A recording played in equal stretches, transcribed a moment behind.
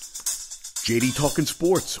JD Talking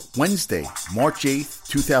Sports, Wednesday, March 8th,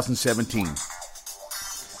 2017.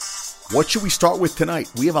 What should we start with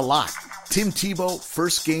tonight? We have a lot. Tim Tebow,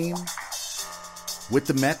 first game with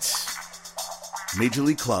the Mets, Major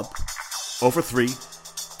League Club, 0-for-3,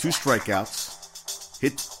 2 strikeouts,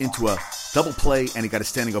 hit into a double play, and he got a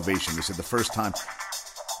standing ovation. This is the first time.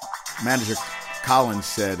 Manager Collins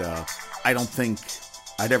said, I don't think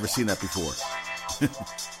I'd ever seen that before.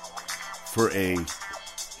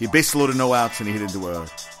 He basically loaded no outs, and he hit into a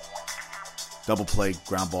double play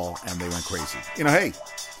ground ball, and they went crazy. Hey.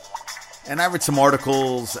 And I read some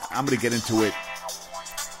articles. I'm going to get into it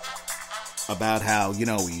about how,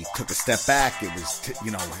 he took a step back. It was,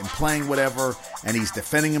 him playing whatever, and he's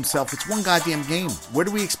defending himself. It's one goddamn game. Where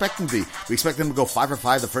do we expect him to be? We expect him to go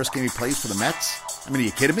 5-for-5 the first game he plays for the Mets? Are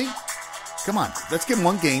you kidding me? Come on. Let's give him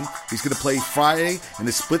one game. He's going to play Friday in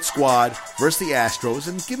the split squad versus the Astros,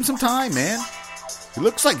 and give him some time, man. He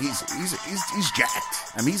looks like he's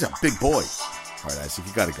jacked. He's a big boy. All right, Isaac,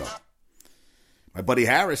 you got to go. My buddy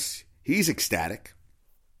Harris, he's ecstatic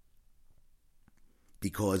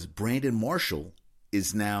because Brandon Marshall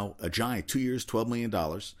is now a Giant. 2 years, $12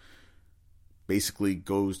 million. Basically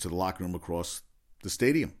goes to the locker room across the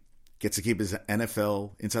stadium. Gets to keep his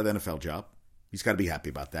inside the NFL job. He's got to be happy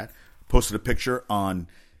about that. Posted a picture on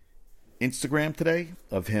Instagram today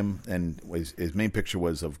of him, and his main picture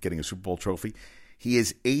was of getting a Super Bowl trophy. He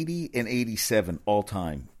is 80-87 all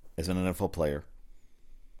time as an NFL player.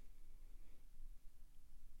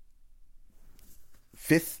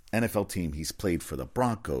 5th NFL team. He's played for the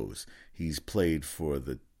Broncos. He's played for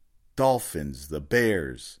the Dolphins, the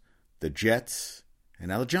Bears, the Jets, and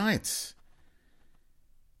now the Giants.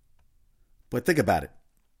 But think about it.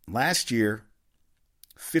 Last year,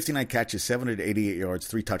 59 catches, 788 yards,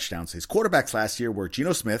 3 touchdowns. His quarterbacks last year were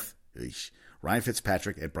Geno Smith, Ryan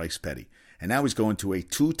Fitzpatrick, and Bryce Petty. And now he's going to a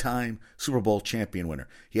 2-time Super Bowl champion winner.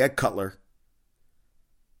 He had Cutler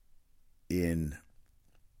in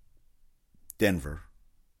Denver.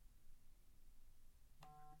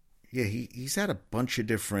 Yeah, he's had a bunch of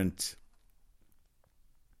different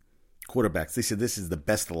quarterbacks. They said this is the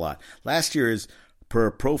best of the lot. Last year, per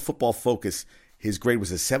Pro Football Focus, his grade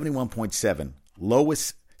was a 71.7,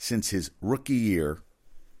 lowest since his rookie year.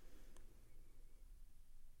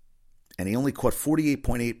 And he only caught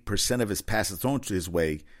 48.8% of his passes thrown to his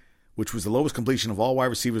way, which was the lowest completion of all wide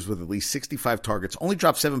receivers with at least 65 targets. Only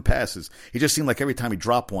dropped 7 passes. It just seemed like every time he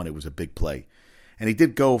dropped one, it was a big play. And he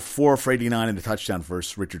did go 4 for 89 in the touchdown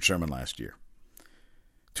versus Richard Sherman last year.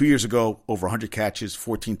 2 years ago, over 100 catches,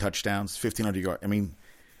 14 touchdowns, 1,500 yards.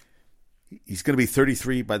 He's going to be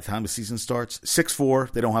 33 by the time the season starts.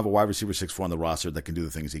 6'4". They don't have a wide receiver 6'4" on the roster that can do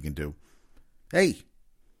the things he can do. Hey,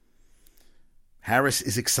 Harris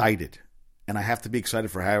is excited. And I have to be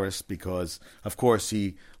excited for Harris because, of course,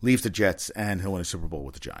 he leaves the Jets and he'll win a Super Bowl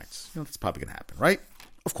with the Giants. That's probably going to happen, right?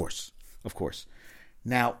 Of course.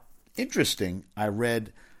 Now, interesting, I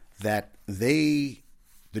read that the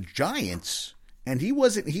Giants, and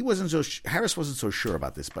Harris wasn't so sure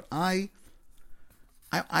about this, but I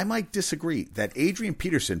might disagree that Adrian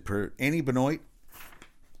Peterson, per Annie Benoit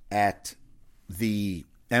at the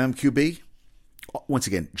MMQB, once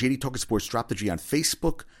again, JD Talking Sports, drop the G on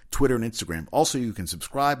Facebook, Twitter, and Instagram. Also, you can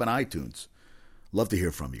subscribe on iTunes. Love to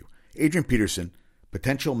hear from you. Adrian Peterson,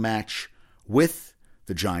 potential match with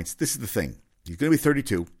the Giants. This is the thing. He's going to be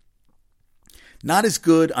 32. Not as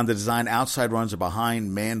good on the design outside runs or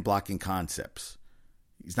behind man-blocking concepts.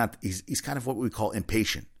 He's kind of what we call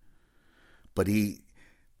impatient. But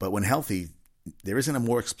when healthy, there isn't a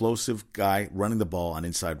more explosive guy running the ball on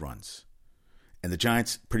inside runs. And the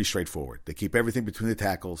Giants, pretty straightforward. They keep everything between the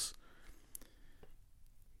tackles.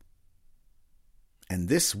 And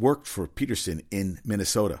this worked for Peterson in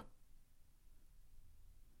Minnesota.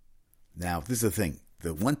 Now, this is the thing.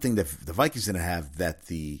 The one thing that the Vikings didn't have that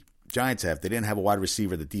the Giants have, they didn't have a wide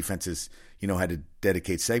receiver the defenses, had to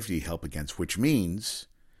dedicate safety help against, which means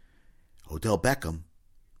Odell Beckham,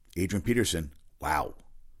 Adrian Peterson, wow.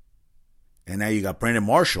 And now you got Brandon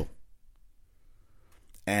Marshall.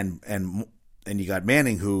 And you got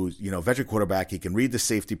Manning, who's, veteran quarterback. He can read the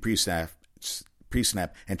safety pre-snap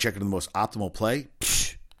and check it in the most optimal play.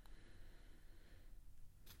 Psh.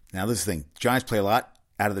 Now, this thing. Giants play a lot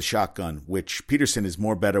out of the shotgun, which Peterson is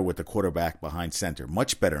more better with the quarterback behind center.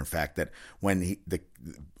 Much better, in fact, that when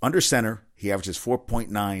under center, he averages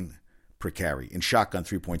 4.9 per carry. In shotgun,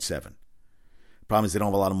 3.7. Problem is they don't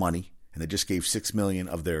have a lot of money, and they just gave $6 million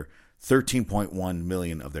of their $13.1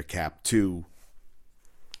 million of their cap to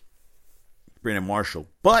Brandon Marshall.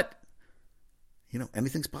 But,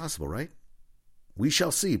 anything's possible, right? We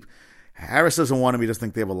shall see. Harris doesn't want him. He doesn't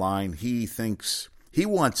think they have a line. He thinks he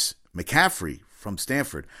wants McCaffrey from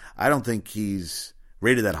Stanford, I don't think he's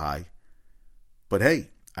rated that high. But hey,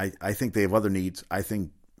 I think they have other needs. I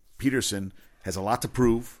think Peterson has a lot to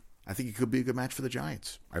prove. I think he could be a good match for the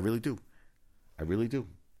Giants. I really do. I really do.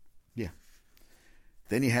 Yeah.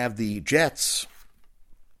 Then you have the Jets,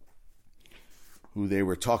 who they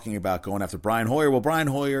were talking about going after Brian Hoyer. Well, Brian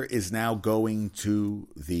Hoyer is now going to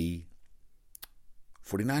the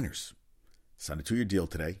 49ers. Signed a 2-year deal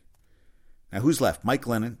today. Now, who's left? Mike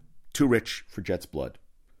Glennon, too rich for Jets blood.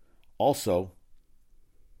 Also,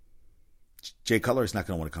 Jay Cutler is not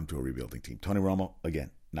going to want to come to a rebuilding team. Tony Romo,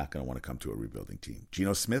 again, not going to want to come to a rebuilding team.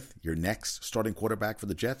 Geno Smith, your next starting quarterback for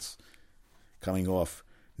the Jets, coming off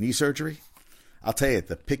knee surgery. I'll tell you,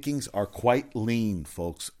 the pickings are quite lean,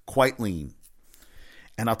 folks, quite lean.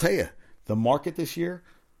 And I'll tell you, the market this year,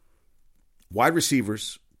 wide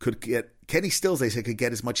receivers could get, Kenny Stills, they say, could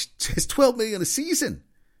get as much as $12 million a season.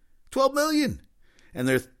 $12 million. And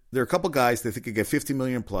there are a couple guys they think could get $50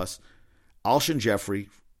 million plus. Alshon Jeffrey,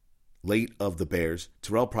 late of the Bears.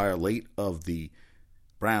 Terrell Pryor, late of the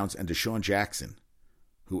Browns. And Deshaun Jackson,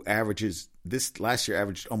 who last year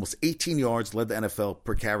averaged almost 18 yards, led the NFL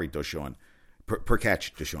per carry, per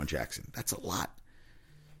catch, Deshaun Jackson. That's a lot.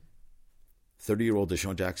 30-year-old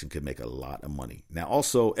Deshaun Jackson could make a lot of money. Now,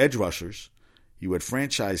 also, edge rushers. You had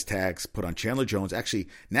franchise tags put on Chandler Jones. Actually,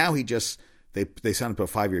 now they signed him to a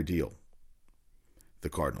 5-year deal, the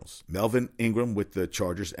Cardinals. Melvin Ingram with the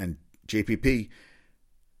Chargers and JPP.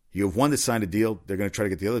 You have one that signed a deal. They're going to try to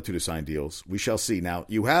get the other two to sign deals. We shall see. Now,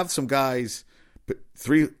 you have some guys,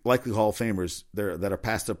 3 likely Hall of Famers that are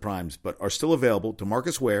past their primes, but are still available.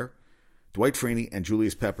 DeMarcus Ware, Dwight Freeney, and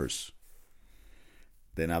Julius Peppers.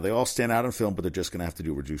 They all stand out on film, but they're just going to have to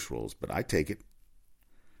do reduced roles. But I take it.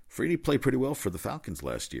 Freeney played pretty well for the Falcons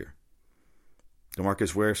last year.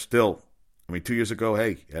 DeMarcus Ware still, 2 years ago,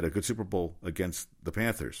 had a good Super Bowl against the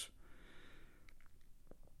Panthers.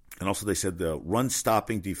 And also they said the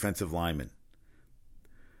run-stopping defensive lineman.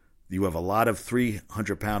 You have a lot of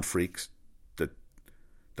 300-pound freaks.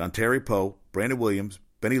 Dontari Poe, Brandon Williams,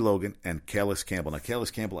 Benny Logan, and Calais Campbell. Now,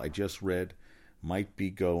 Calais Campbell, I just read, might be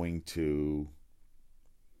going to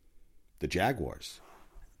the Jaguars.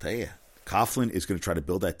 I'll tell you, Coughlin is going to try to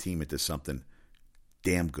build that team into something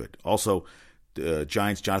damn good. Also, the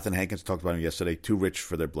Giants, Jonathan Hankins, talked about him yesterday, too rich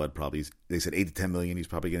for their blood probably. They said $8 to $10 million he's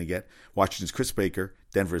probably going to get. Washington's Chris Baker,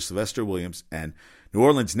 Denver's Sylvester Williams, and New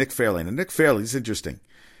Orleans' Nick Fairley. And Nick Fairley is interesting.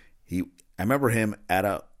 I remember him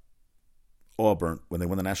at Auburn when they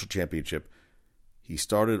won the national championship. He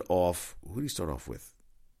started off, who did he start off with?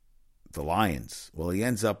 The Lions. Well, he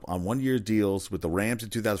ends up on 1-year deals with the Rams in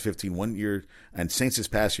 2015, 1 year, and Saints this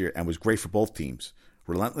past year, and was great for both teams.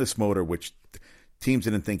 Relentless motor, which teams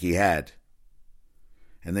didn't think he had.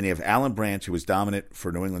 And then you have Alan Branch, who was dominant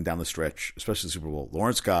for New England down the stretch, especially the Super Bowl.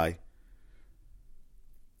 Lawrence Guy,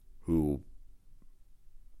 who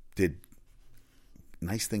did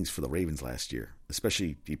nice things for the Ravens last year.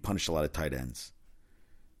 Especially, he punished a lot of tight ends.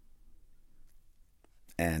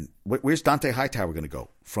 And where's Dante Hightower going to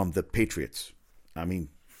go from the Patriots?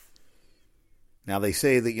 Now they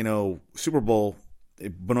say that, Super Bowl,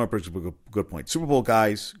 Benoit brings up a good point. Super Bowl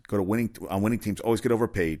guys go to winning teams always get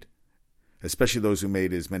overpaid, especially those who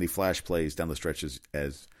made as many flash plays down the stretches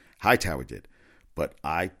as Hightower did. But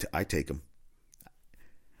I take him.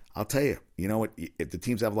 I'll tell you, you know what? If the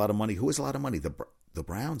teams have a lot of money, who has a lot of money? The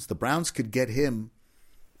Browns. The Browns could get him.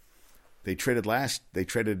 They traded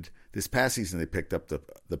this past season. They picked up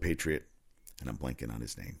the Patriot, and I'm blanking on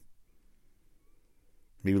his name.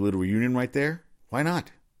 Maybe a little reunion right there. Why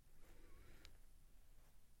not?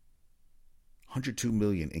 $102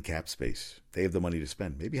 million in cap space. They have the money to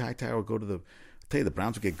spend. Maybe Hightower will go to I'll tell you, the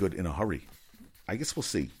Browns will get good in a hurry. I guess we'll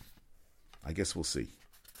see.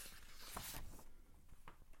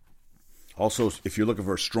 Also, if you're looking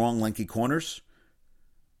for strong, lanky corners,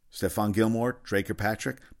 Stephon Gilmore, Drake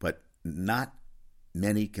Kirkpatrick, but not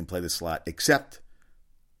many can play the slot except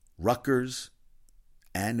Rutgers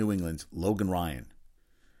and New England's Logan Ryan.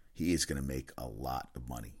 He is going to make a lot of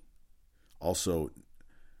money. Also,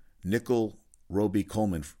 nickel Roby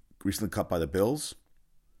Coleman, recently cut by the Bills,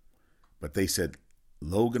 but they said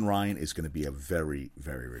Logan Ryan is going to be a very,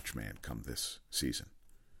 very rich man come this season.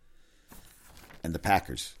 And the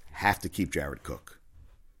Packers have to keep Jared Cook.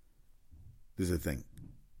 This is the thing.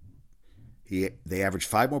 They averaged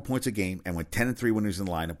 5 more points a game and went 10-3 when he was in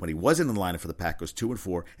the lineup. When he wasn't in the lineup for the Packers,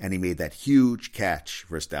 2-4, and he made that huge catch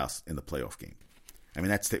versus Dallas in the playoff game.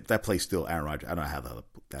 That play still Aaron Rodgers. I don't know how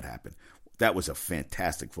that happened. That was a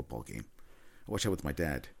fantastic football game. I watched that with my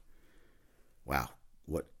dad. Wow.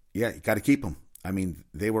 What? Yeah, you got to keep him.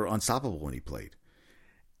 They were unstoppable when he played.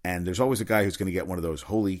 And there's always a guy who's going to get one of those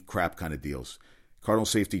holy crap kind of deals. Cardinal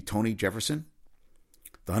safety Tony Jefferson.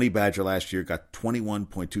 The Honey Badger last year got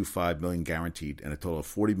 $21.25 million guaranteed and a total of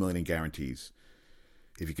 $40 million in guarantees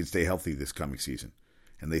if he can stay healthy this coming season.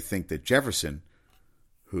 And they think that Jefferson,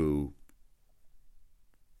 who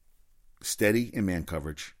steady in man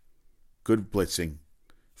coverage, good blitzing,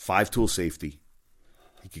 5-tool safety,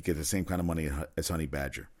 he could get the same kind of money as Honey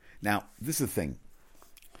Badger. Now, this is the thing.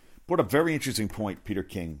 Brought up a very interesting point, Peter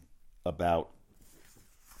King, about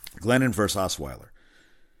Glennon versus Osweiler.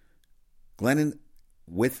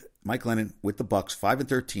 Mike Glennon with the Bucs,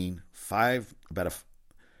 5-13, about a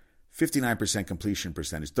 59% completion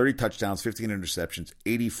percentage, 30 touchdowns, 15 interceptions,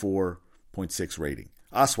 84.6 rating.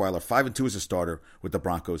 Osweiler, 5-2 as a starter with the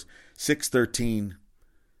Broncos, 6-13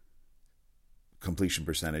 completion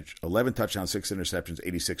percentage, 11 touchdowns, 6 interceptions,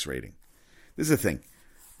 86 rating. This is the thing.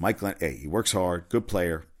 Mike Glennon, hey, he works hard, good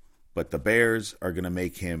player, but the Bears are going to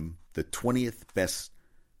make him the 20th best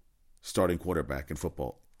starting quarterback in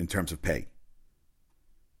football in terms of pay.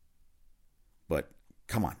 But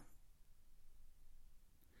come on.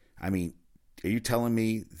 I mean, are you telling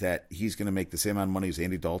me that he's going to make the same amount of money as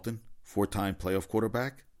Andy Dalton, 4-time playoff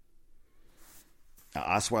quarterback? Now,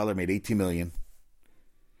 Osweiler made $18 million.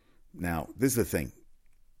 Now, this is the thing.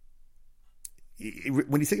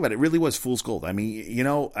 When you think about it, it really was fool's gold. I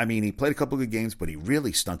mean, he played a couple of good games, but he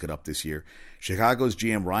really stunk it up this year. Chicago's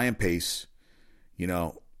GM, Ryan Pace,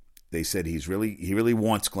 they said he really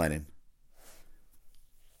wants Glennon.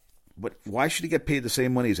 But why should he get paid the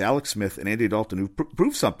same money as Alex Smith and Andy Dalton, who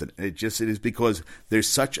proved something? It is because there's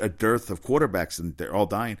such a dearth of quarterbacks and they're all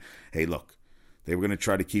dying. Hey, look, they were going to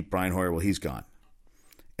try to keep Brian Hoyer. Well, he's gone.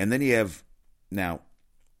 And then you have, now,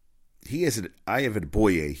 I have it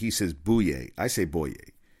Boye. He says Bouye. I say Boye.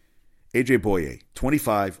 AJ Boye,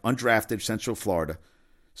 25, undrafted, Central Florida,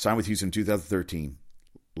 signed with Houston in 2013.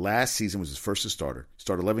 Last season was his first as starter.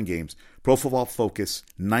 Started 11 games. Pro Football Focus,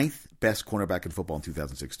 9th best cornerback in football in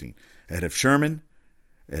 2016. Ahead of Sherman,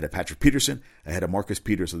 ahead of Patrick Peterson, ahead of Marcus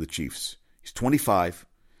Peters of the Chiefs. He's 25.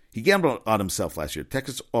 He gambled on himself last year.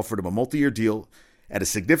 Texas offered him a multi-year deal at a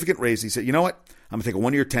significant raise. He said, you know what? I'm going to take a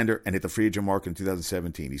 1-year tender and hit the free agent market in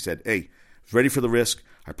 2017. He said, hey, I was ready for the risk.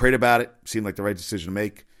 I prayed about it. Seemed like the right decision to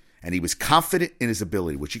make. And he was confident in his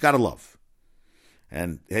ability, which you got to love.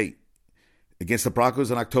 And, hey, against the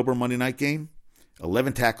Broncos in October Monday night game,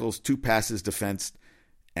 11 tackles, 2 passes defensed,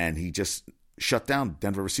 and he just shut down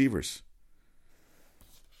Denver receivers.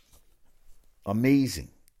 Amazing.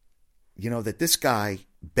 That this guy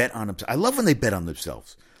bet on himself. I love when they bet on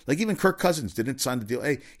themselves. Like even Kirk Cousins didn't sign the deal.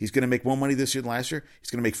 Hey, he's going to make more money this year than last year. He's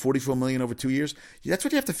going to make $44 million over 2 years. That's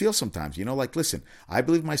what you have to feel sometimes. Listen, I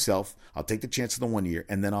believe myself. I'll take the chance in the 1 year,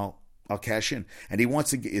 and then I'll cash in. And he wants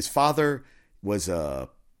to get, his father was I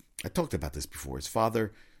talked about this before. His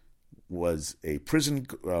father was a prison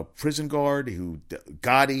guard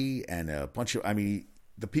Gotti and a bunch of,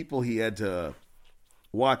 the people he had to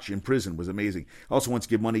watch in prison was amazing. Also wants to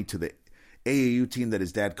give money to the AAU team that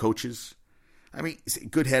his dad coaches.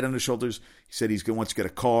 Good head on his shoulders. He said wants to get a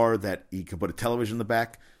car that he can put a television in the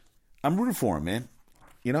back. I'm rooting for him, man.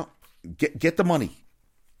 Get the money.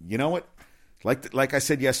 You know what? Like I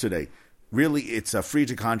said yesterday, really it's a free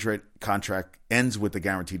agent contract ends with the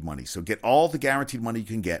guaranteed money. So get all the guaranteed money you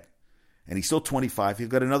can get. And he's still 25. He'll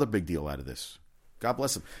get another big deal out of this. God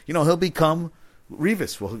bless him. He'll become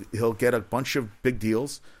Revis. Well, he'll get a bunch of big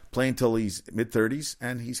deals, play until he's mid-30s,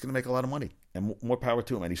 and he's going to make a lot of money. And more power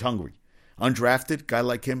to him. And he's hungry. Undrafted, guy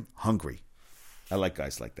like him, hungry. I like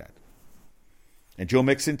guys like that. And Joe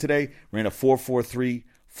Mixon today ran a 4.43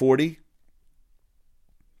 40.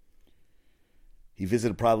 He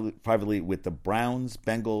visited privately with the Browns,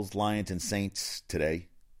 Bengals, Lions, and Saints today.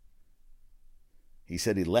 He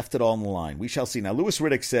said he left it all on the line. We shall see. Now, Louis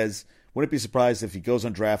Riddick says, wouldn't be surprised if he goes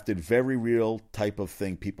undrafted. Very real type of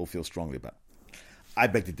thing people feel strongly about. I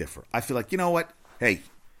beg to differ. I feel like, you know what? Hey,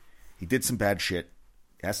 he did some bad shit.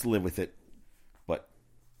 He has to live with it. But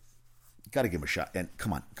you got to give him a shot. And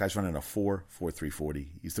come on, guy's running a 4.43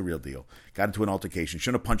 40. He's the real deal. Got into an altercation.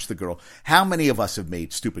 Shouldn't have punched the girl. How many of us have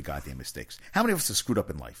made stupid goddamn mistakes? How many of us have screwed up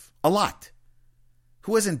in life? A lot.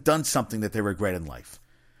 Who hasn't done something that they regret in life?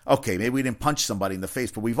 Okay, maybe we didn't punch somebody in the face,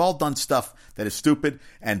 but we've all done stuff that is stupid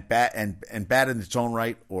and bad and bad in its own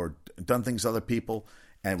right, or done things to other people,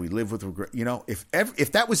 and we live with regret.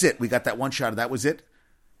 If that was it, we got that one shot, and that was it.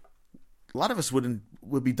 A lot of us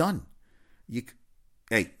would be done.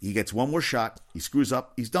 Hey, he gets one more shot. He screws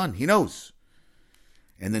up. He's done. He knows.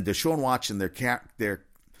 And then Deshaun Watson,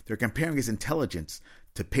 they're comparing his intelligence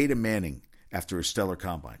to Peyton Manning after a stellar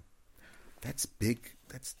combine. That's big.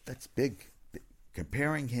 That's big.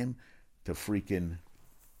 Comparing him to freaking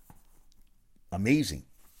amazing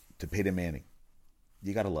to Peyton Manning.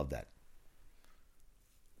 You got to love that.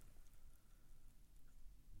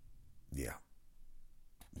 Yeah.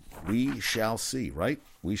 We shall see, right?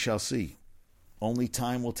 We shall see. Only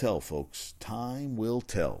time will tell, folks. Time will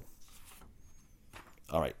tell.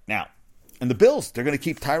 All right. Now, and the Bills, they're going to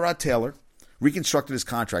keep Tyrod Taylor, reconstructed his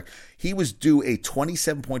contract. He was due a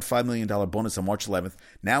 $27.5 million bonus on March 11th.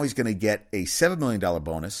 Now he's going to get a $7 million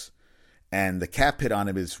bonus. And the cap hit on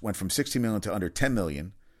him went from $16 million to under $10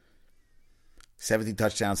 million. 17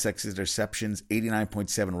 touchdowns, 6 interceptions,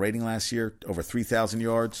 89.7 rating last year, over 3,000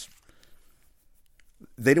 yards.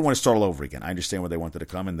 They didn't want to start all over again. I understand where they wanted to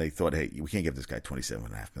come, and they thought, hey, we can't give this guy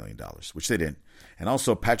 $27.5 million, which they didn't. And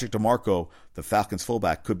also, Patrick DeMarco, the Falcons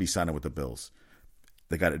fullback, could be signing with the Bills.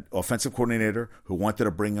 They got an offensive coordinator who wanted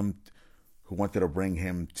to bring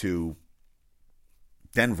him to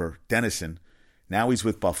Denver, Dennison. Now he's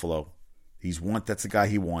with Buffalo. That's the guy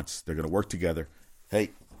he wants. They're going to work together. Hey,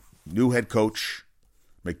 new head coach,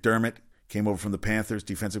 McDermott, came over from the Panthers,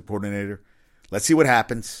 defensive coordinator. Let's see what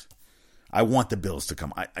happens. I want the Bills to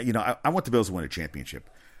come. I want the Bills to win a championship.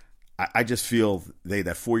 I just feel that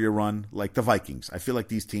 4-year run, like the Vikings. I feel like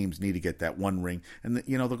these teams need to get that one ring, and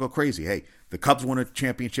they'll go crazy. Hey, the Cubs won a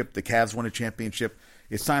championship, the Cavs won a championship.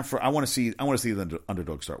 It's time for I want to see the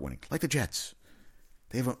underdogs start winning, like the Jets.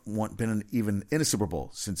 They haven't been even in a Super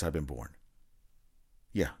Bowl since I've been born.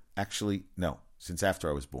 Yeah, actually, no, since after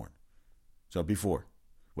I was born. So before,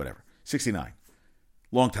 whatever, 69,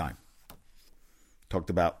 long time. Talked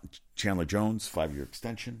about Chandler Jones, 5-year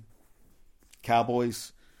extension.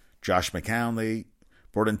 Cowboys, Josh McCown, they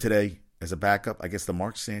brought in today as a backup. I guess the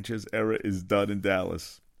Mark Sanchez era is done in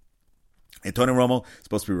Dallas. Antonio Romo is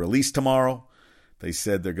supposed to be released tomorrow. They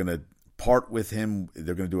said they're going to part with him.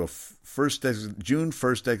 They're going to do a June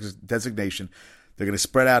 1st designation. They're going to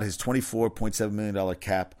spread out his $24.7 million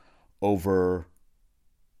cap over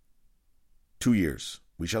 2 years.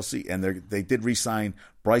 We shall see. And they did re-sign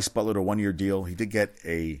Bryce Butler to a 1-year deal. He did get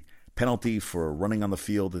a penalty for running on the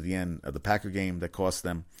field at the end of the Packer game that cost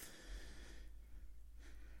them.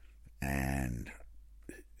 And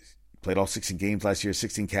played all 16 games last year,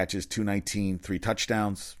 16 catches, 219, 3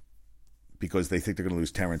 touchdowns, because they think they're going to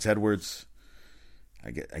lose Terrence Edwards.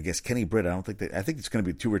 I guess Kenny Britt, I think it's going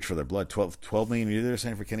to be too rich for their blood. $12 million a year they're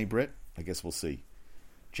saying for Kenny Britt? I guess we'll see.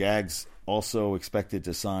 Jags also expected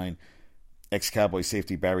to sign ex-Cowboy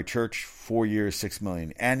safety Barry Church, 4 years, $6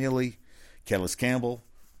 million annually. Kellis Campbell,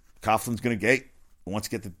 Coughlin's going to wants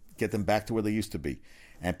to get them back to where they used to be.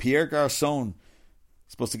 And Pierre Garçon is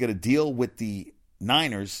supposed to get a deal with the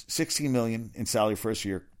Niners, $16 million in salary first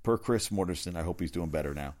year per Chris Mortensen. I hope he's doing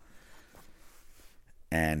better now.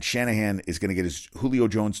 And Shanahan is going to get his Julio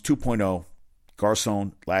Jones 2.0.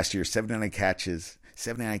 Garçon last year, 79 catches,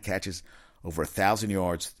 over 1,000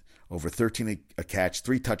 yards, over 13 a catch,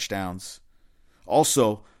 3 touchdowns.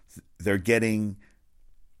 Also, they're getting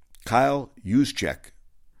Kyle Juszczyk,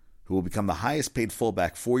 who will become the highest paid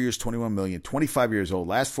fullback, 4 years, $21 million, 25 years old,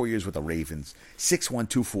 last 4 years with the Ravens, 6'1",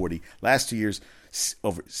 240. Last 2 years,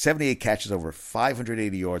 over 78 catches, over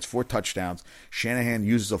 580 yards, 4 touchdowns. Shanahan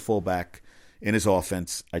uses a fullback in his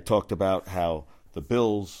offense. I talked about how the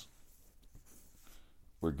Bills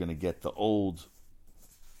were going to get the old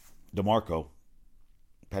DeMarco,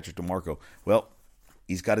 Patrick DeMarco. Well,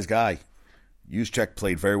 he's got his guy. Juszczyk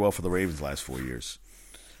played very well for the Ravens last 4 years.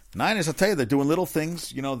 Niners, I'll tell you, they're doing little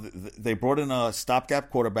things. They brought in a stopgap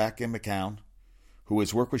quarterback in McCown, who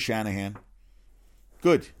has worked with Shanahan.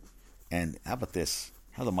 Good. And how about this?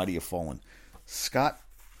 How the mighty have fallen. Scott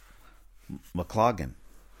McLaughlin,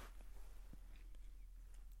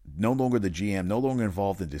 no longer the GM, no longer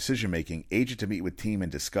involved in decision-making, agent to meet with team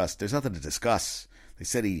and discuss. There's nothing to discuss. They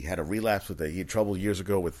said he had a relapse he had trouble years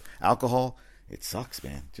ago with alcohol. It sucks,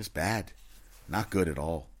 man. Just bad. Not good at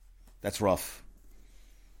all. That's rough.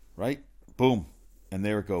 Right? Boom. And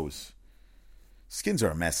there it goes. Skins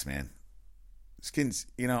are a mess, man. Skins,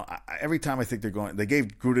 every time I think they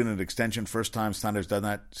gave Gruden an extension. First time Snyder's done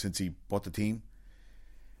that since he bought the team.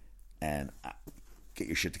 And get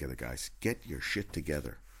your shit together, guys. Get your shit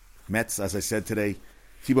together. Mets, as I said today,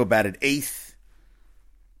 Tebow batted 8th.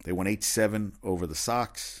 They won 8-7 over the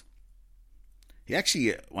Sox. He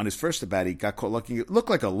actually, on his first at bat, he got caught lucky. It looked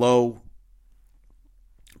like a low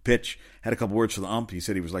pitch. Had a couple words for the ump. He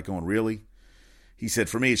said he was like going, really? He said,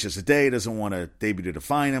 for me, it's just a day. He doesn't want a debut to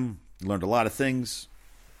define him. He learned a lot of things.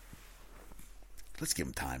 Let's give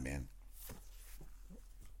him time, man.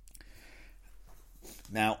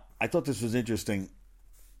 Now, I thought this was interesting.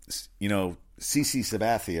 CC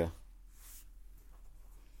Sabathia,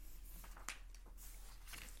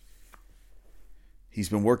 he's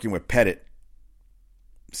been working with Pettit.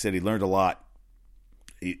 Said he learned a lot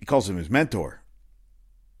he calls him his mentor.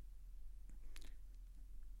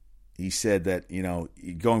 He said that,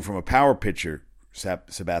 going from a power pitcher,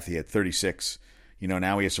 Sabathia at 36,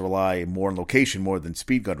 now he has to rely more on location more than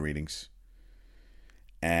speed gun readings.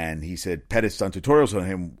 And he said Pettit's done tutorials on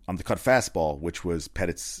him on the cut fastball, which was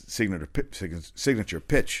Pettit's signature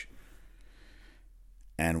pitch.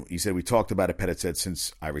 And he said, we talked about it. Pettit said,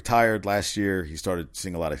 since I retired last year, he started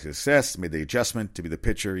seeing a lot of success, made the adjustment to be the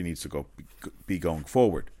pitcher he needs to be going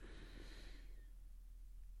forward.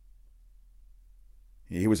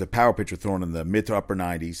 He was a power pitcher thrown in the mid to upper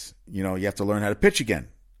 90s. You have to learn how to pitch again.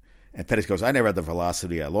 And Pettis goes, I never had the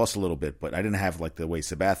velocity. I lost a little bit, but I didn't have like the way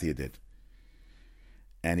Sabathia did.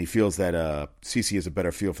 And he feels that CC has a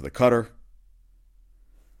better feel for the cutter.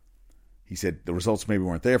 He said the results maybe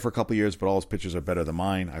weren't there for a couple of years, but all his pitchers are better than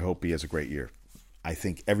mine. I hope he has a great year. I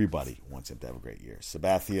think everybody wants him to have a great year.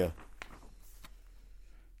 Sabathia,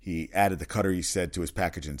 he added the cutter, he said, to his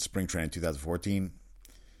package in spring training 2014.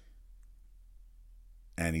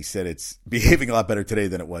 And he said it's behaving a lot better today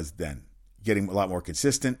than it was then. Getting a lot more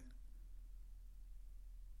consistent.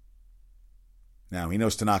 Now, he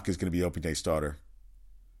knows Tanaka is going to be the opening day starter.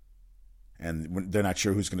 And they're not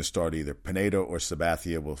sure who's going to start either. Pineda or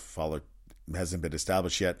Sabathia will follow. Hasn't been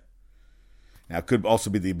established yet. Now, it could also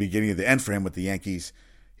be the beginning of the end for him with the Yankees.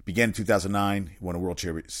 He began in 2009. He won a World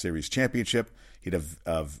Series championship. He'd have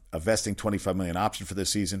a vesting $25 million option for this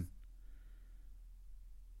season.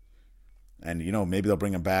 And, maybe they'll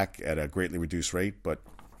bring him back at a greatly reduced rate, but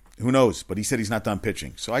who knows? But he said he's not done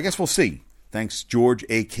pitching. So I guess we'll see. Thanks, George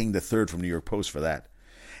A. King III from New York Post for that.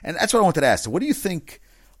 And that's what I wanted to ask. So what do you think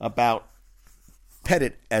about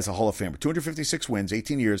Pettit as a Hall of Famer? 256 wins,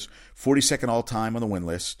 18 years, 42nd all-time on the win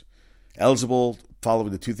list. Eligible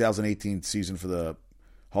following the 2018 season for the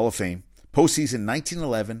Hall of Fame. Postseason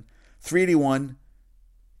 1911, 381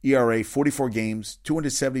 ERA, 44 games,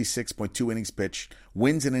 276.2 innings pitched.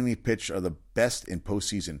 Wins in innings pitched are the best in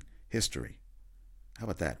postseason history. How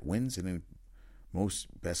about that? Wins in most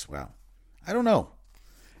best. Wow. I don't know.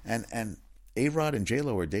 And A-Rod and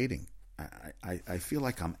J-Lo are dating. I feel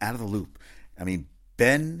like I'm out of the loop. I mean,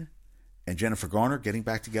 Ben and Jennifer Garner getting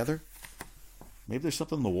back together. Maybe there's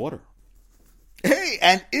something in the water. Hey,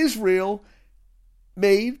 and Israel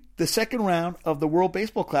made the second round of the World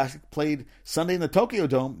Baseball Classic, played Sunday in the Tokyo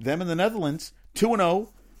Dome. Them in the Netherlands, 2-0.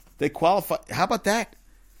 They qualify. How about that?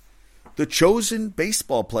 The chosen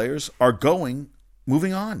baseball players are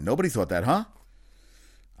moving on. Nobody thought that, huh?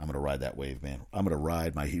 I'm going to ride that wave, man. I'm going to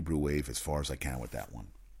ride my Hebrew wave as far as I can with that one.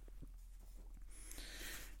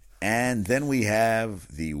 And then we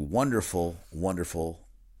have the wonderful, wonderful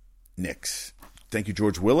Knicks. Thank you,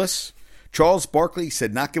 George Willis. Charles Barkley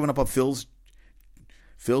said not giving up on Phil's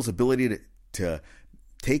ability to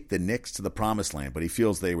take the Knicks to the promised land, but he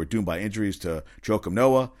feels they were doomed by injuries to Joakim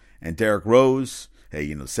Noah and Derrick Rose. Hey,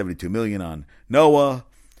 $72 million on Noah.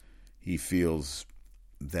 He feels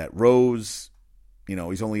that Rose,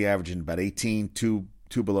 he's only averaging about 18, two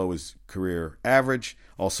below his career average.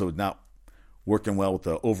 Also not working well with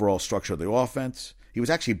the overall structure of the offense. He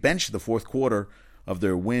was actually benched the fourth quarter of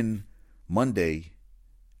their win Monday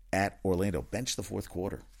at Orlando. Benched the fourth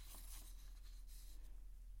quarter.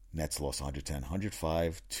 Nets lost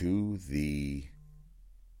 105 to the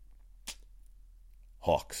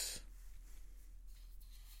Hawks.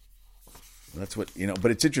 That's what,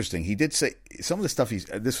 but it's interesting. He did say some of the stuff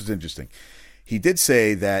this was interesting. He did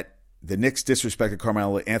say that the Knicks disrespected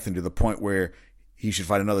Carmelo Anthony to the point where he should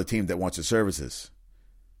find another team that wants his services.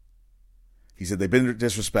 He said they've been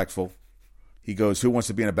disrespectful. He goes, who wants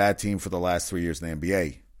to be in a bad team for the last 3 years in the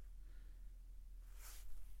NBA?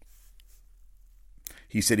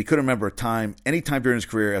 He said he couldn't remember any time during his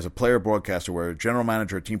career as a player or broadcaster where a general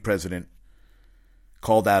manager or team president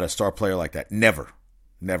called out a star player like that. Never.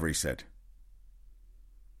 Never, he said.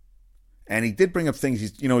 And he did bring up things.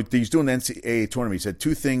 He's doing the NCAA tournament. He said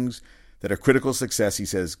two things that are critical to success. He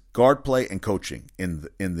says guard play and coaching in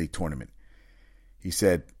the tournament. He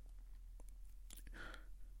said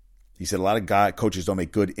a lot of coaches don't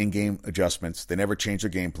make good in-game adjustments. They never change their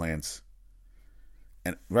game plans.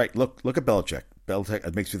 And right, look at Belichick. Belichick,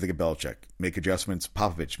 it makes me think of Belichick. Make adjustments.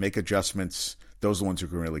 Popovich, make adjustments. Those are the ones who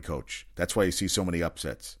can really coach. That's why you see so many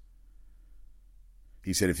upsets.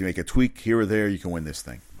 He said if you make a tweak here or there, you can win this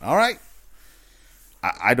thing. All right.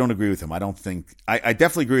 I don't agree with him. I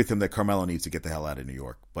definitely agree with him that Carmelo needs to get the hell out of New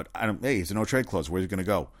York. But he's a no-trade clause. Where's he going to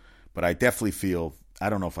go? But I definitely I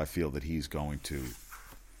don't know if I feel that he's going to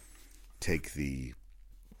take the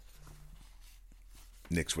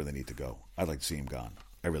Knicks where they need to go. I'd like to see him gone.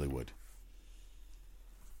 I really would.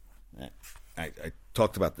 I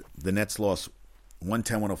talked about the Nets lost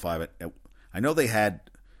 110-105. I know they had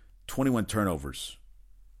 21 turnovers.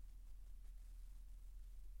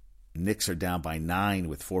 Knicks are down by 9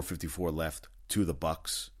 with 4:54 left to the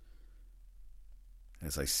Bucks.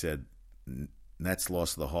 As I said, Nets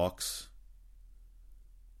lost to the Hawks.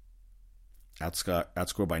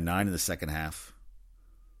 Outscored by 9 in the second half.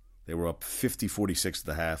 They were up 50-46 at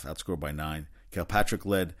the half, outscored by 9. Kilpatrick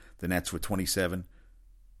led the Nets with 27.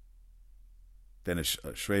 Dennis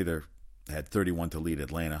Schrader had 31 to lead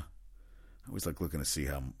Atlanta. I always like looking to see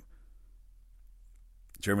how.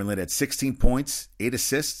 Jeremy Lin had 16 points, 8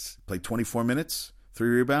 assists, played 24 minutes, 3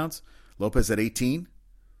 rebounds. Lopez had 18.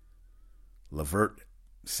 LeVert,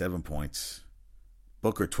 7 points.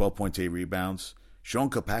 Booker, 12 points, 8 rebounds.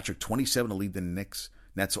 Sean Kilpatrick, 27 to lead the Knicks.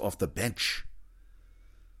 Nets off the bench.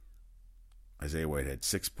 Isaiah White had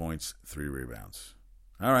 6 points, 3 rebounds.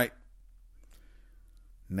 All right.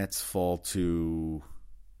 Nets fall to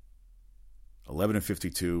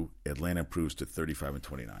 11-52. Atlanta improves to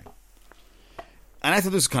 35-29. And I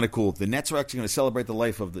thought this was kind of cool. The Nets are actually going to celebrate the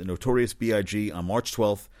life of the notorious B.I.G. on March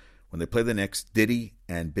 12th when they play the Knicks. Diddy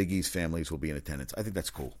and Big E's families will be in attendance. I think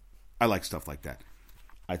that's cool. I like stuff like that.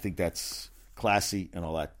 I think that's classy and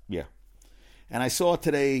all that. Yeah. And I saw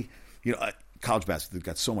today, college basketball. They've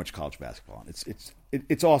got so much college basketball on.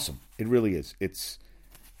 It's awesome. It really is. It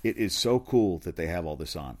is so cool that they have all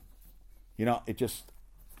this on.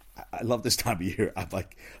 I love this time of year. I'm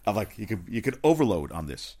like you could overload on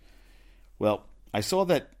this. Well, I saw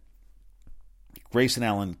that Grayson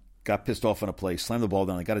Allen got pissed off on a play, slammed the ball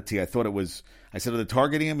down, and got a tee. I said, are they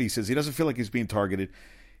targeting him? He says he doesn't feel like he's being targeted.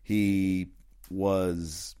 He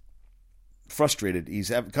was frustrated.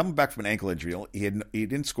 He's coming back from an ankle injury. He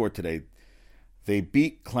didn't score today. They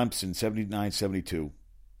beat Clemson 79-72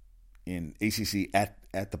 in ACC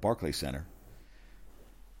at the Barclays Center.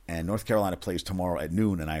 And North Carolina plays tomorrow at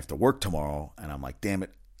noon, and I have to work tomorrow. And I'm like, damn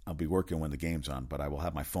it, I'll be working when the game's on, but I will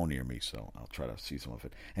have my phone near me, so I'll try to see some of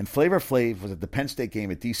it. And Flavor Flav was at the Penn State game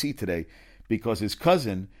at D.C. today because his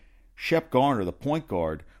cousin, Shep Garner, the point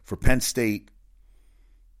guard for Penn State,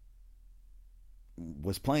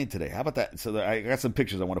 was playing today. How about that? So I got some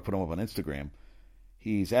pictures I want to put them up on Instagram.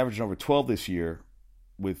 He's averaging over 12 this year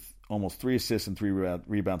with almost 3 assists and 3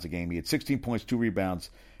 rebounds a game. He had 16 points, 2 rebounds.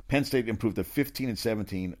 Penn State improved to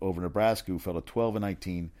 15-17 over Nebraska, who fell to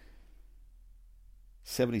 12-19,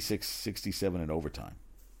 76-67 in overtime.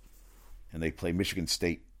 And they play Michigan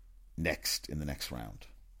State next in the next round.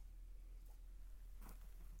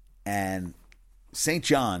 And St.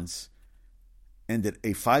 John's ended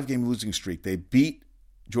a 5-game losing streak. They beat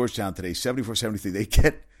Georgetown today, 74-73. They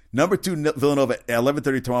get number 2 Villanova at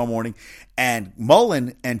 11:30 tomorrow morning. And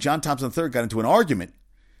Mullen and John Thompson III got into an argument,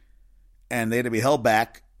 and they had to be held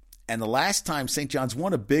back. And the last time St. John's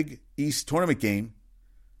won a Big East tournament game,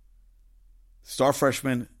 star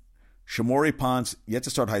freshman Shamori Pons, yet to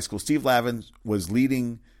start high school. Steve Lavin was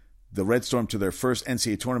leading the Red Storm to their first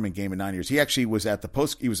NCAA tournament game in 9 years. He actually was at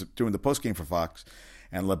he was doing the post game for Fox,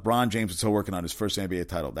 and LeBron James was still working on his first NBA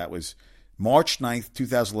title. That was March 9th,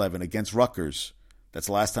 2011 against Rutgers. That's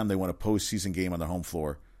the last time they won a postseason game on their home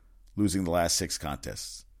floor, losing the last 6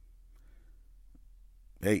 contests.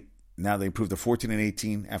 Hey, now they improved to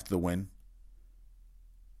 14-18 after the win.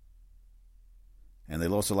 And they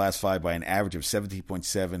lost the last 5 by an average of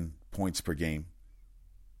 17.7 points per game.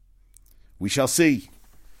 We shall see.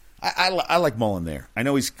 I like Mullen there. I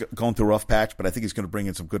know he's going through a rough patch, but I think he's going to bring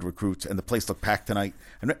in some good recruits. And the place looked packed tonight.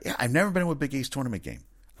 I've never been to a Big East tournament game.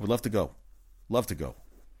 I would love to go. Love to go.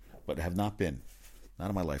 But have not been. Not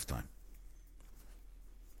in my lifetime.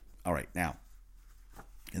 All right, now.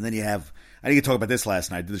 And then you have, I didn't get to talk about this last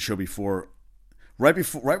night. I did the show before. Right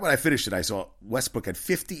when I finished it, I saw Westbrook had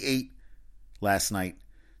 58 last night,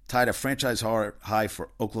 tied a franchise high for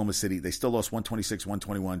Oklahoma City. They still lost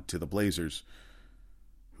 126-121 to the Blazers,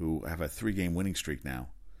 who have a 3-game winning streak now.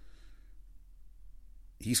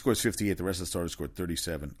 He scores 58. The rest of the starters scored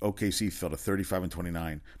 37. OKC fell to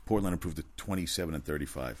 35-29. Portland improved to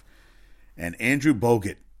 27-35. And Andrew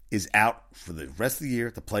Bogut is out for the rest of the year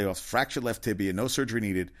at the playoffs. Fractured left tibia, no surgery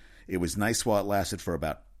needed. It was nice while it lasted for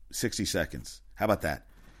about 60 seconds. How about that?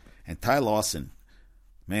 And Ty Lawson,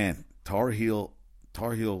 man, former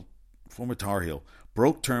Tar Heel,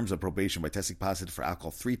 broke terms of probation by testing positive for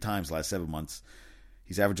alcohol 3 times the last 7 months.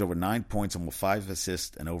 He's averaged over 9 points, almost 5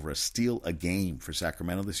 assists, and over a steal a game for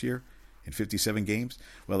Sacramento this year in 57 games.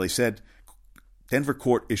 Well, they said Denver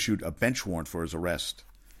court issued a bench warrant for his arrest.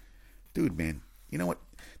 Dude, man, you know what?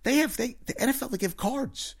 The NFL, they give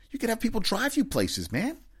cards. You can have people drive you places,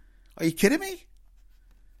 man. Are you kidding me?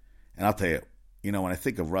 And I'll tell you, when I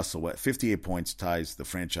think of Russell, 58 points ties the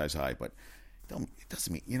franchise high, but it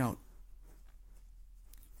doesn't mean,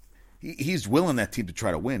 he's willing that team to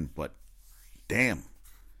try to win, but damn,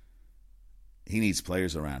 he needs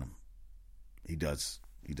players around him. He does.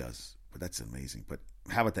 But that's amazing. But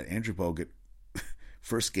how about that Andrew Bogut?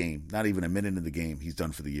 First game, not even a minute in the game, he's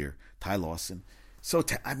done for the year. Ty Lawson.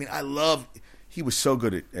 He was so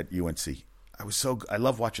good at UNC. I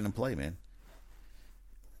love watching him play, man.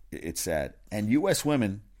 It's sad. And U.S.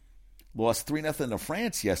 women lost 3-0 to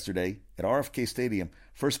France yesterday at RFK Stadium.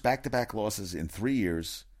 First back-to-back losses in 3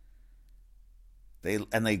 years. They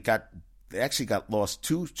actually got lost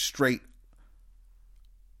 2 straight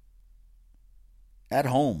at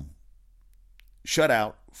home.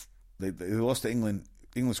 Shutout. They lost to England.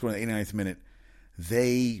 England scored in the 89th minute.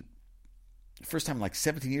 First time in like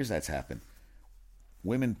 17 years that's happened.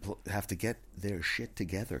 Women have to get their shit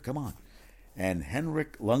together. Come on. And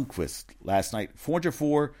Henrik Lundqvist last night,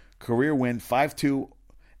 404 career win, 5-2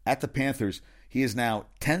 at the Panthers. He is now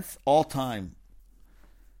 10th all-time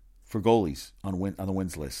for goalies on the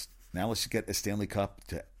wins list. Now let's get a Stanley Cup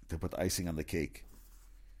to put the icing on the cake.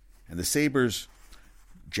 And the Sabres,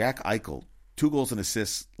 Jack Eichel, 2 goals and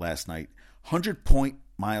assists last night. 100-point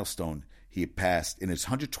milestone he had passed in his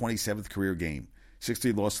 127th career game.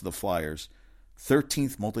 6-3 loss to the Flyers.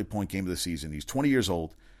 13th multi-point game of the season. He's 20 years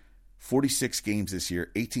old. 46 games this year.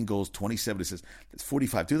 18 goals, 27 assists. That's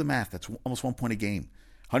 45. Do the math. That's almost 1 point a game.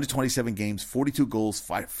 127 games, 42 goals,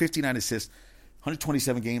 59 assists.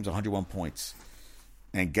 127 games, 101 points.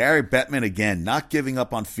 And Gary Bettman, again, not giving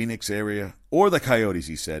up on Phoenix area or the Coyotes,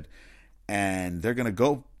 he said. And they're going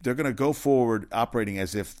to go forward operating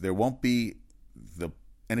as if there won't be the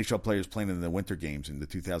NHL players playing in the winter games in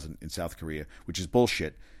 2000 in South Korea, which is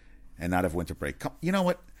bullshit, and not have winter break. You know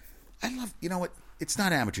what? It's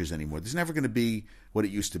not amateurs anymore. There's never going to be what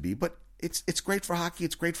it used to be, but it's great for hockey.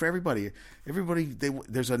 It's great for everybody.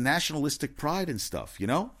 There's a nationalistic pride and stuff, you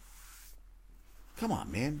know? Come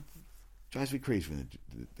on, man. Drives me crazy when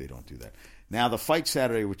they don't do that. Now, the fight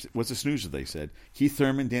Saturday, which was a snoozer, they said. Keith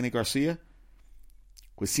Thurman, Danny Garcia,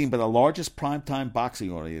 was seen by the largest primetime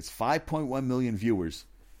boxing audience, 5.1 million viewers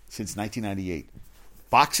since 1998.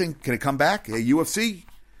 Boxing, can it come back? Hey, UFC,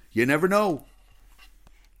 you never know.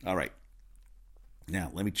 All right.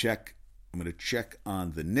 Now, let me check. I'm going to check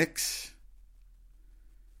on the Knicks.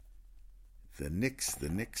 The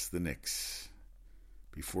Knicks.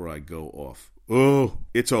 Before I go off. Oh,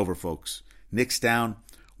 it's over, folks. Knicks down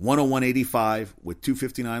 101-85 with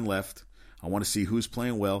 2:59 left. I want to see who's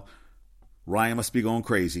playing well. Ryan must be going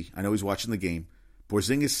crazy. I know he's watching the game.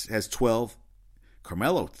 Porzingis has 12.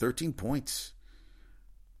 Carmelo, 13 points.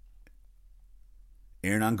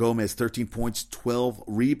 Hernan Gomez, 13 points, 12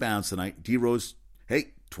 rebounds tonight. D-Rose,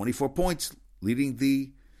 24 points, leading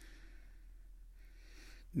the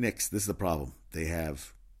Knicks. This is the problem. They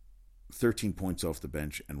have 13 points off the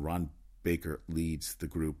bench, and Ron Baker leads the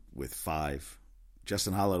group with 5.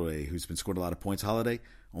 Justin Holiday, who's been scoring a lot of points. Holiday,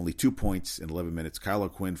 only 2 points in 11 minutes. Kyle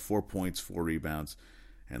O'Quinn, 4 points, 4 rebounds.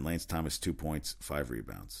 And Lance Thomas, 2 points, 5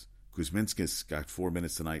 rebounds. Kuzminskis got 4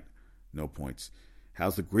 minutes tonight, no points.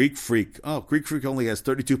 How's the Greek Freak? Oh, Greek Freak only has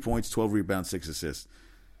 32 points, 12 rebounds, 6 assists.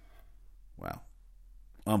 Wow.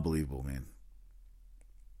 Unbelievable, man.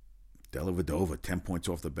 Dellavedova, 10 points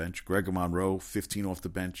off the bench. Gregor Monroe, 15 off the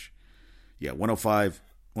bench. Yeah,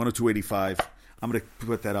 102-85. I'm going to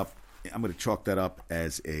put that up. I'm going to chalk that up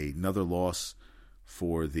as another loss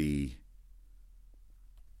for the,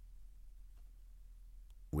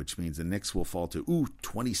 which means the Knicks will fall to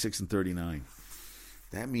 26-39.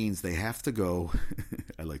 That means they have to go.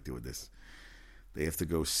 I like doing this. They have to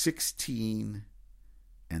go 16-3.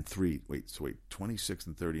 Wait,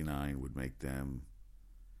 26-39 would make them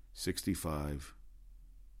 65.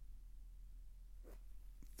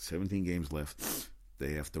 17 games left.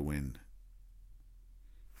 They have to win.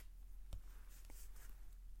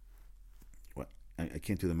 What? I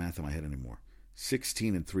can't do the math in my head anymore.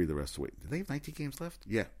 16-3 the rest of the way. Do they have 19 games left?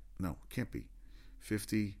 Yeah. No, can't be.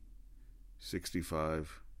 50,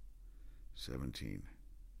 65, 17.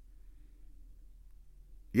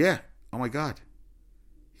 Yeah. Oh my God.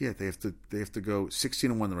 Yeah, they have to go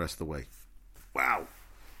 16-1 the rest of the way. Wow.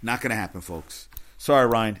 Not going to happen, folks. Sorry,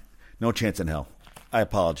 Ryan. No chance in hell. I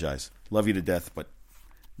apologize. Love you to death, but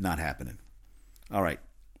not happening. All right.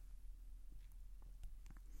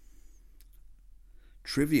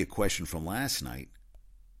 Trivia question from last night.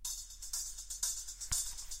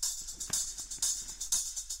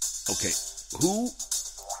 Okay. Who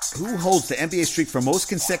holds the NBA streak for most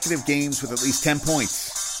consecutive games with at least 10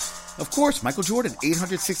 points? Of course, Michael Jordan,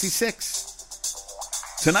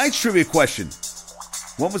 866. Tonight's trivia question.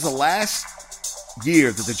 When was the last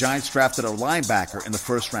year that the Giants drafted a linebacker in the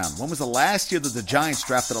first round? When was the last year that the Giants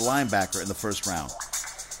drafted a linebacker in the first round?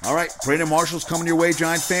 All right, Brandon Marshall's coming your way,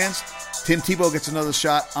 Giant fans. Tim Tebow gets another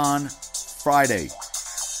shot on Friday.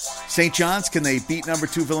 St. John's, can they beat number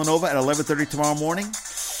 2 Villanova at 11:30 tomorrow morning?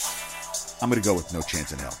 I'm going to go with no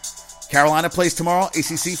chance in hell. Carolina plays tomorrow,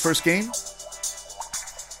 ACC first game.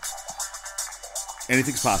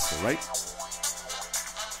 Anything's possible, right?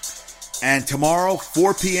 And tomorrow,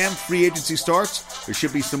 4 p.m., free agency starts. There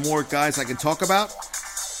should be some more guys I can talk about.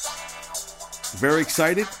 Very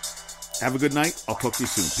excited. Have a good night. I'll talk to you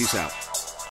soon. Peace out.